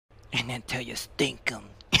And then tell you stink 'em.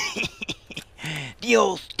 The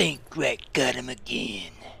old stink rat got him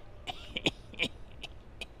again.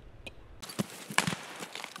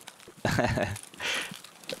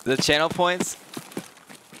 The channel points?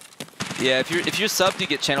 Yeah, if you're subbed, you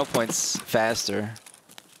get channel points faster.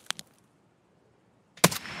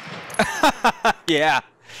 Yeah.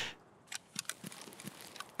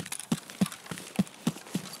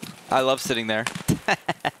 I love sitting there.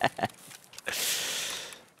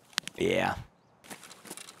 Yeah.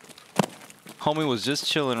 Homie was just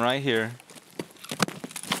chilling right here.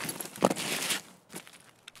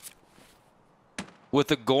 With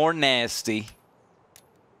a gore nasty.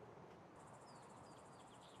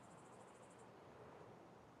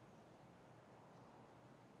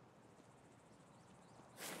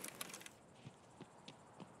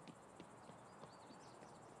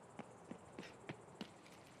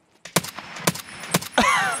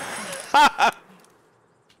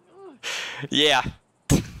 Yeah.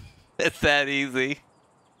 It's that easy.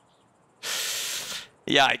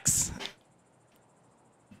 Yikes.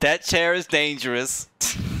 That chair is dangerous.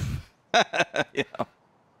 Yeah.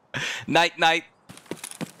 Night, night.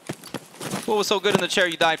 What was so good in the chair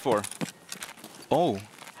you died for? Oh,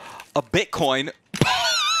 a Bitcoin.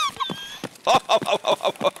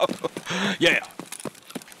 Yeah.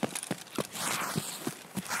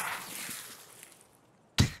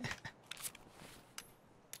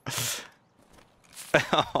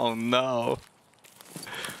 Oh no.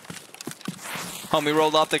 Homie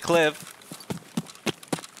rolled off the cliff.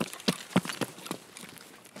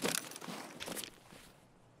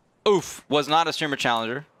 Oof, was not a streamer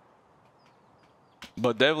challenger.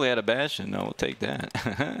 But definitely had a bastion. No, we'll take that.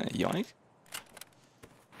 Yoink.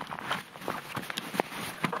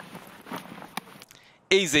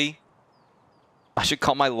 Easy. I should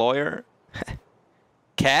call my lawyer.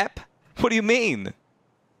 Cap? What do you mean?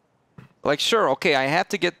 Like, sure, okay, I have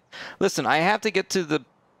to get... Listen, I have to get to the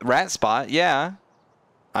rat spot, yeah.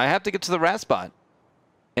 I have to get to the rat spot.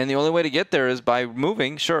 And the only way to get there is by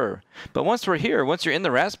moving, sure. But once we're here, once you're in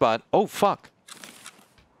the rat spot, oh, fuck.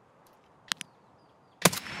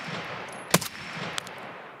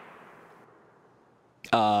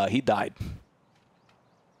 He died.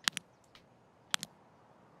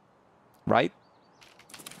 Right?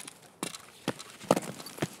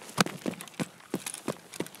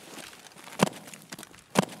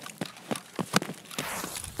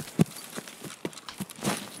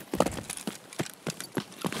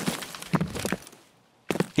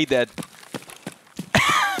 He dead.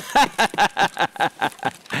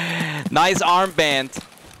 Nice armband.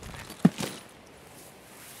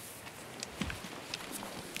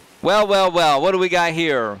 Well, well, well, what do we got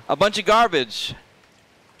here? A bunch of garbage.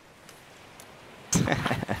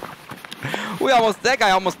 That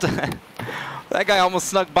guy almost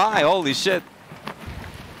snuck by. Holy shit.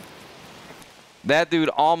 That dude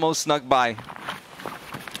almost snuck by.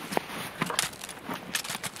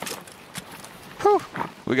 Whew.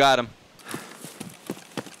 We got him.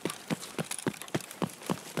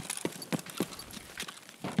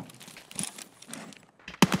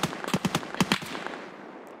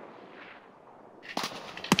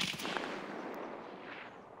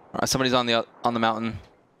 All right, somebody's on the mountain.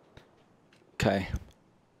 Okay.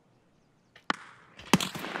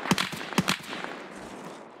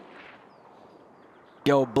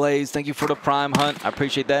 Yo, Blaze, thank you for the prime hunt. I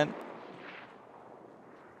appreciate that.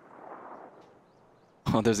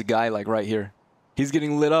 Oh, there's a guy like right here. He's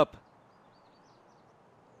getting lit up.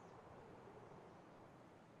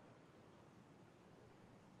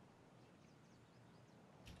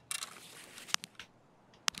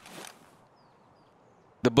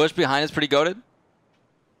 The bush behind is pretty goated.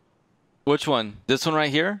 Which one? This one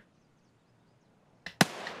right here?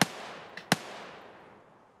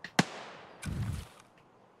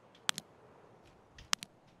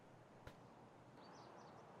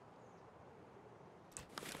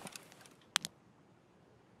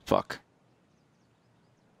 Fuck.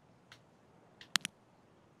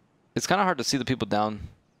 It's kind of hard to see the people down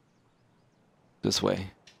this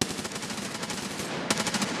way.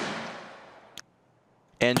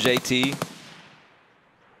 NJT.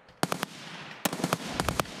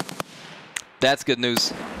 That's good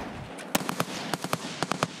news.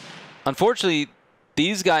 Unfortunately,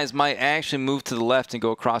 these guys might actually move to the left and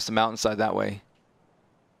go across the mountainside that way.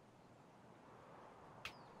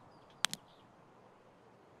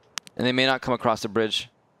 And they may not come across the bridge.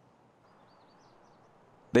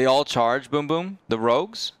 They all charge, boom boom. The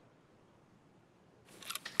rogues.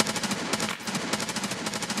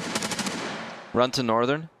 Run to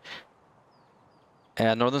northern.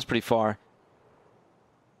 Yeah, northern's pretty far.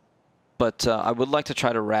 But I would like to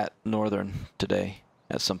try to rat Northern today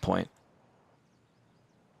at some point.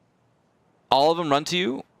 All of them run to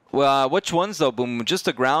you? Well, which ones though, Boom? Just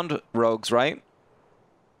the ground rogues, right?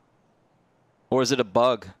 Or is it a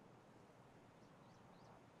bug?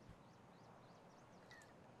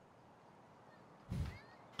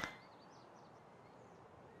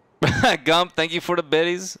 Gump, thank you for the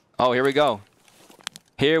biddies. Oh, here we go.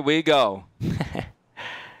 Here we go.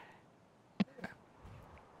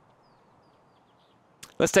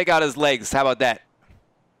 Let's take out his legs. How about that?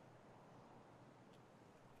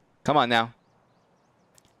 Come on now.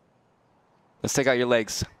 Let's take out your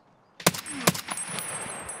legs.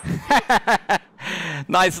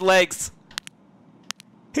 Nice legs.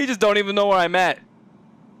 He just don't even know where I'm at.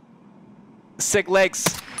 Sick legs.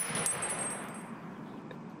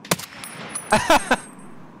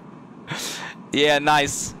 Yeah,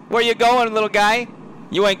 nice. Where you going, little guy?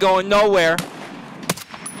 You ain't going nowhere.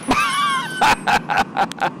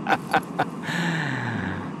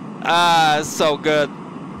 Ah, so good.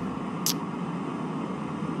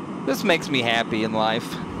 This makes me happy in life.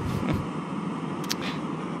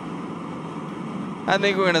 I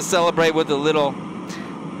think we're gonna celebrate with a little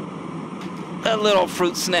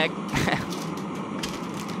fruit snack.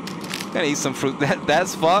 Gotta eat some fruit.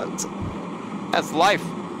 That's fucked. That's life.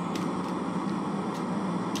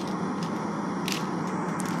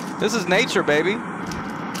 This is nature, baby.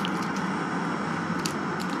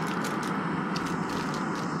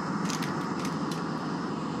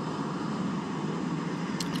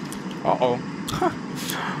 Uh-oh.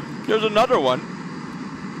 There's another one.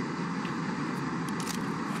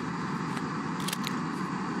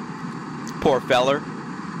 Poor feller.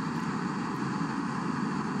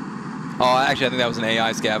 Oh, actually, I think that was an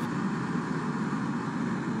AI scav.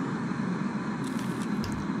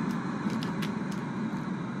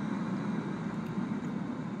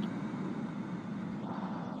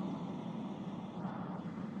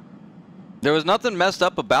 There was nothing messed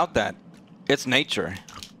up about that. It's nature.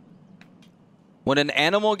 When an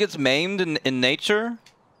animal gets maimed in nature,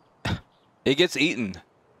 it gets eaten.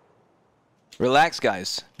 Relax,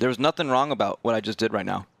 guys. There's nothing wrong about what I just did right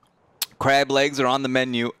now. Crab legs are on the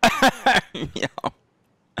menu. Yo.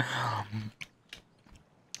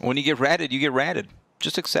 When you get ratted, you get ratted.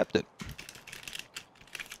 Just accept it.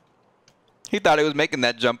 He thought he was making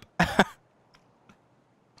that jump.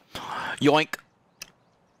 Yoink.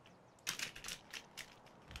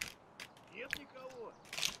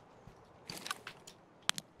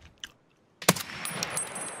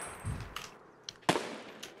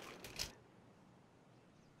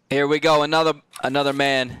 Here we go, another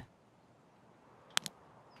man.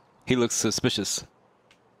 He looks suspicious.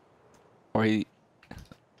 Or he's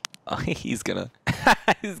gonna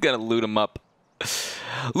he's gonna loot him up.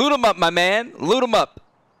 Loot him up, my man. Loot him up.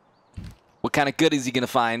 What kind of goodies he gonna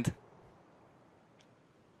find?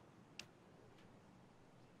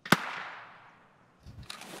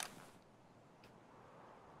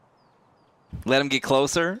 Let him get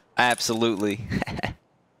closer? Absolutely.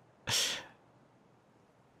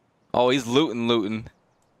 Oh, he's looting.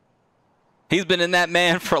 He's been in that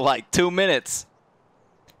man for like 2 minutes.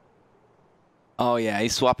 Oh, yeah,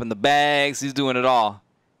 he's swapping the bags. He's doing it all.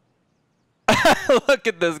 Look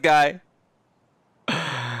at this guy.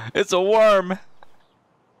 It's a worm.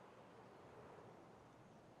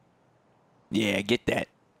 Yeah, get that.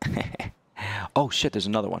 Oh, shit, there's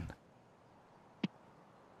another one.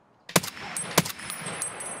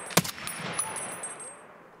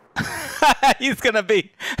 He's gonna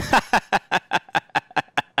be.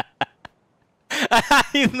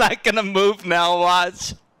 He's not gonna move now.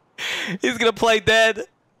 Watch. He's gonna play dead.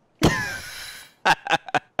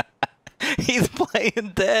 He's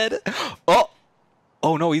playing dead. Oh.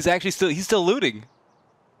 Oh no. He's actually still looting.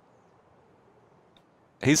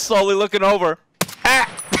 He's slowly looking over. Ah!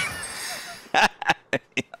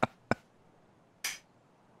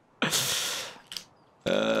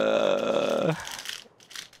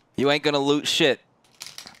 You ain't gonna loot shit.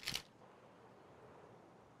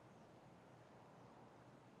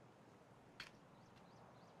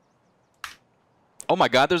 Oh my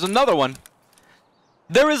god, there's another one.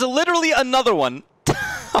 There is literally another one.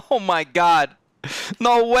 Oh my god.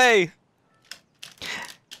 No way.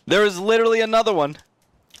 There is literally another one.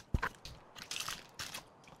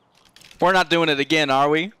 We're not doing it again, are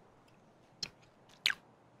we?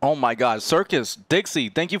 Oh my god. Circus, Dixie,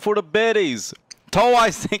 thank you for the biddies. Toe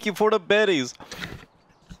Eyes, thank you for the biddies.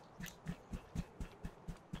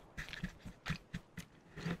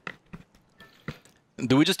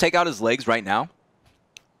 Do we just take out his legs right now?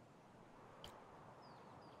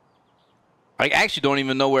 I actually don't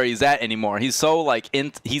even know where he's at anymore. He's so like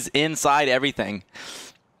he's inside everything.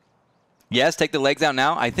 Yes, take the legs out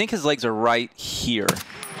now. I think his legs are right here.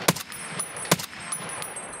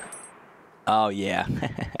 Oh yeah.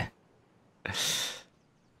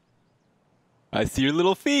 I see your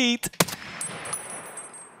little feet.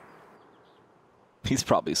 He's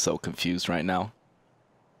probably so confused right now.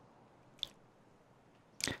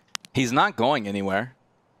 He's not going anywhere.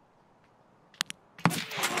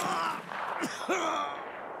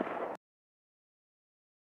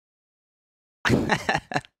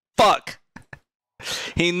 Fuck.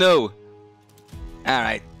 He knew. All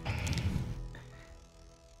right.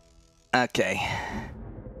 Okay.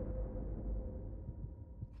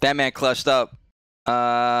 That man clutched up.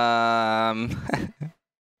 I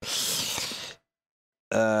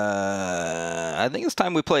think it's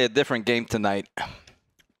time we play a different game tonight.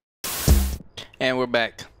 And we're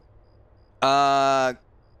back.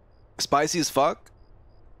 Spicy as fuck.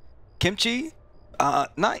 Kimchi?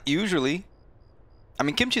 Not usually. I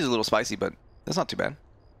mean, kimchi is a little spicy, but that's not too bad.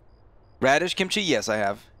 Radish kimchi? Yes, I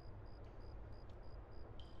have.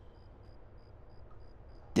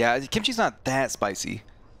 Yeah, kimchi's not that spicy.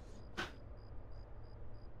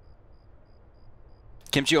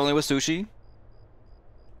 Kimchi only with sushi?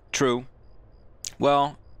 True.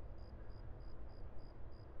 Well,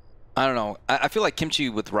 I don't know. I feel like kimchi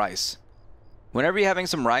with rice. Whenever you're having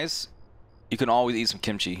some rice, you can always eat some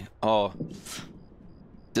kimchi. Oh,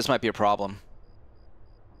 this might be a problem.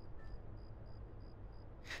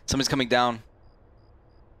 Somebody's coming down.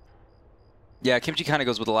 Yeah, kimchi kind of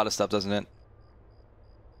goes with a lot of stuff, doesn't it?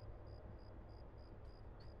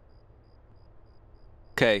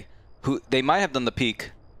 Okay, they might have done the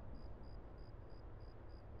peak.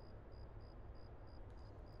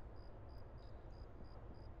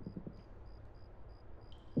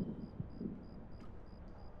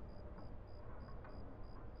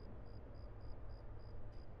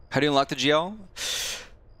 How do you unlock the GL?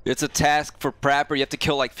 It's a task for Prapper. You have to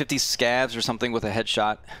kill like 50 scavs or something with a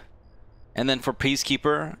headshot. And then for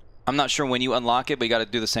Peacekeeper, I'm not sure when you unlock it, but you got to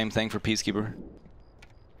do the same thing for Peacekeeper.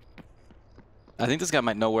 I think this guy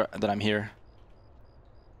might know that I'm here.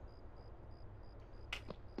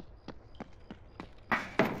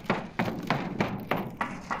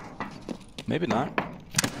 Maybe not.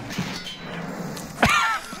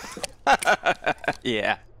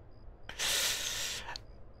 Yeah.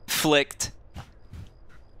 Flicked.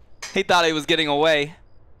 He thought he was getting away.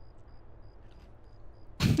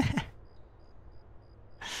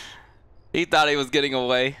 He thought he was getting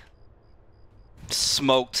away.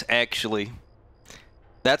 Smoked, actually.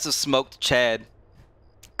 That's a smoked Chad.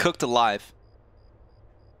 Cooked alive.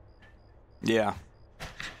 Yeah.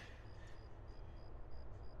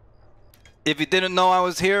 If he didn't know I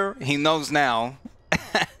was here, he knows now.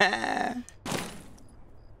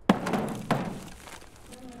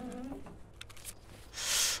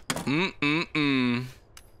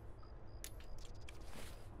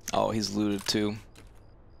 Oh, he's looted too.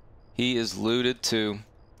 He is looted too.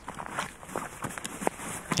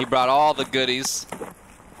 He brought all the goodies.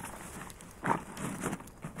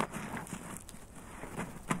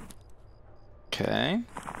 Okay.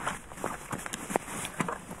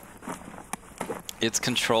 It's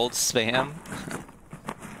controlled spam.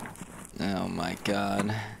 Oh my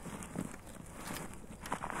god.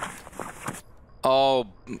 Oh,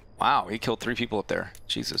 wow, he killed 3 people up there.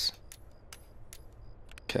 Jesus.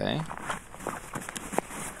 Okay.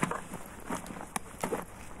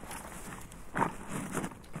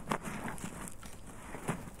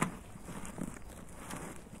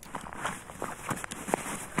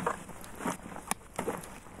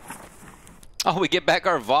 Oh, we get back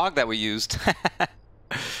our VOG that we used.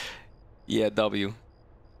 Yeah, W.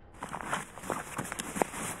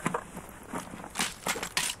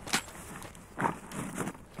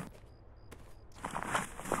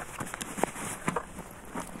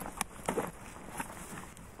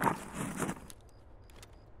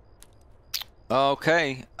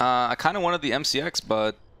 Okay, I kind of wanted the MCX,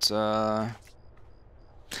 but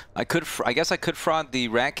I guess I could fraud the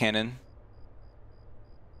rat cannon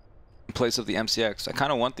in place of the MCX. I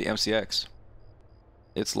kind of want the MCX.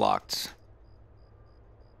 It's locked,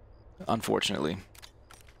 unfortunately.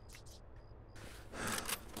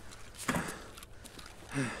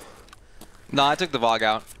 No, I took the VOG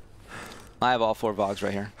out. I have all 4 VOGs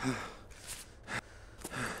right here.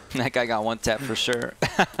 That guy got 1 tap for sure.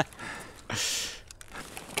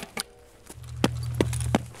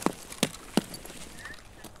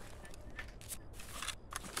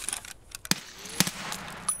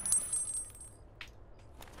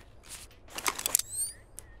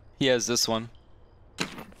 He has this one.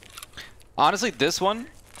 Honestly, this one.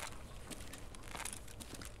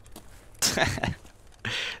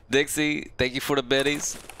 Dixie, thank you for the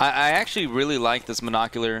biddies. I actually really like this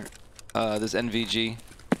monocular, this NVG.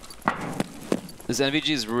 This NVG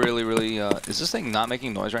is really, really, is this thing not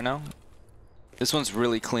making noise right now? This one's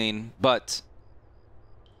really clean, but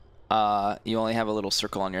you only have a little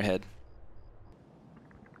circle on your head.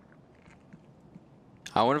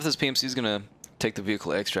 I wonder if this PMC is gonna take the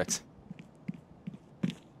vehicle extract.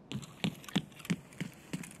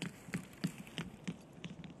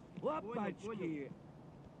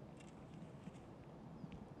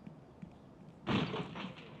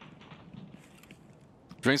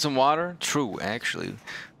 Drink some water? True, actually.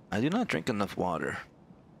 I do not drink enough water.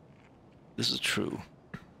 This is true.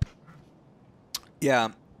 Yeah,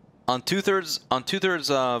 on two-thirds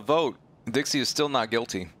vote, Dixie is still not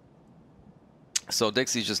guilty. So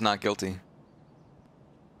Dixie's just not guilty.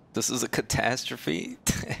 This is a catastrophe.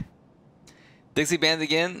 Dixie banned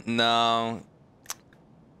again? No.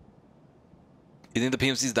 You think the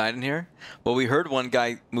PMC's died in here? Well, we heard one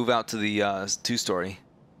guy move out to the 2-story.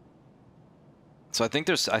 So I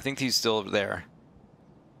think he's still there.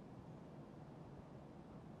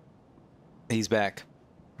 He's back.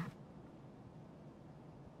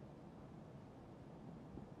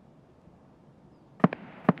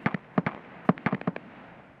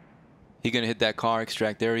 He gonna hit that car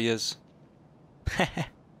extract. There he is.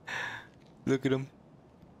 Look at him.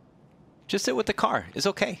 Just sit with the car. It's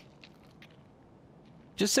okay.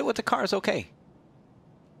 Just sit with the car. It's okay.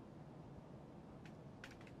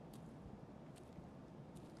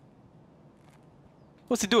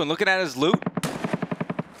 What's he doing? Looking at his loot?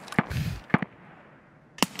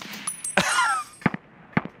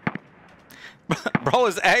 Bro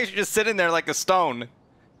is actually just sitting there like a stone.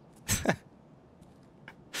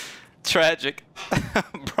 Tragic.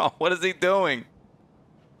 Bro, what is he doing?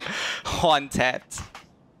 One tapped.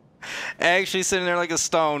 Actually sitting there like a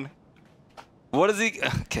stone. What is he?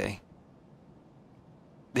 Okay.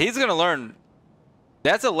 He's gonna learn.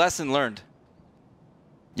 That's a lesson learned.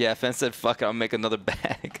 Yeah, Fence said, fuck it, I'll make another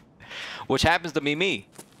bag. Which happens to be me.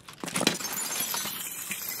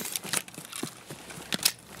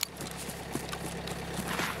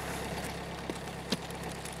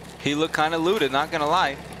 He looked kind of looted, not gonna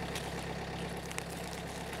lie.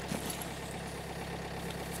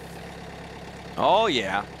 Oh,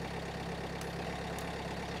 yeah.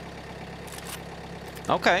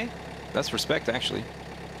 Okay. That's respect, actually.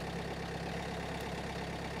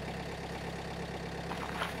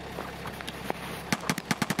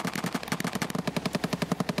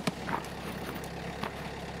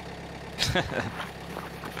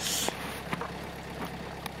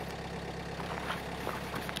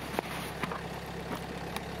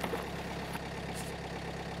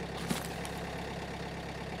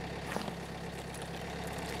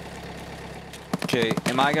 Okay,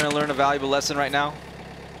 am I going to learn a valuable lesson right now?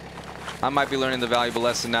 I might be learning the valuable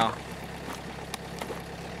lesson now.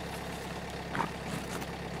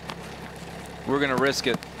 We're going to risk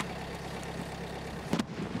it.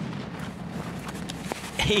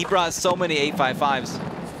 He brought so many 855s.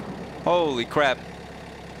 Holy crap.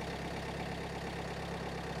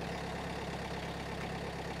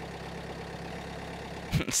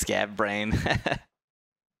 Scab brain.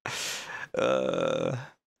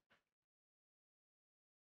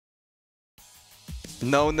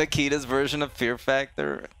 No Nikita's version of Fear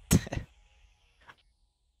Factor.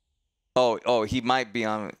 Oh, he might be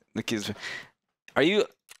on Nikita's. Are you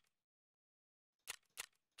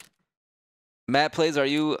Matt Plays, are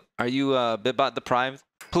you Bitbot deprived?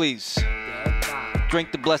 Please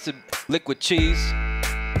drink the blessed liquid cheese.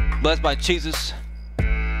 Blessed by Jesus.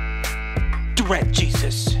 Direct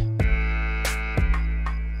Jesus.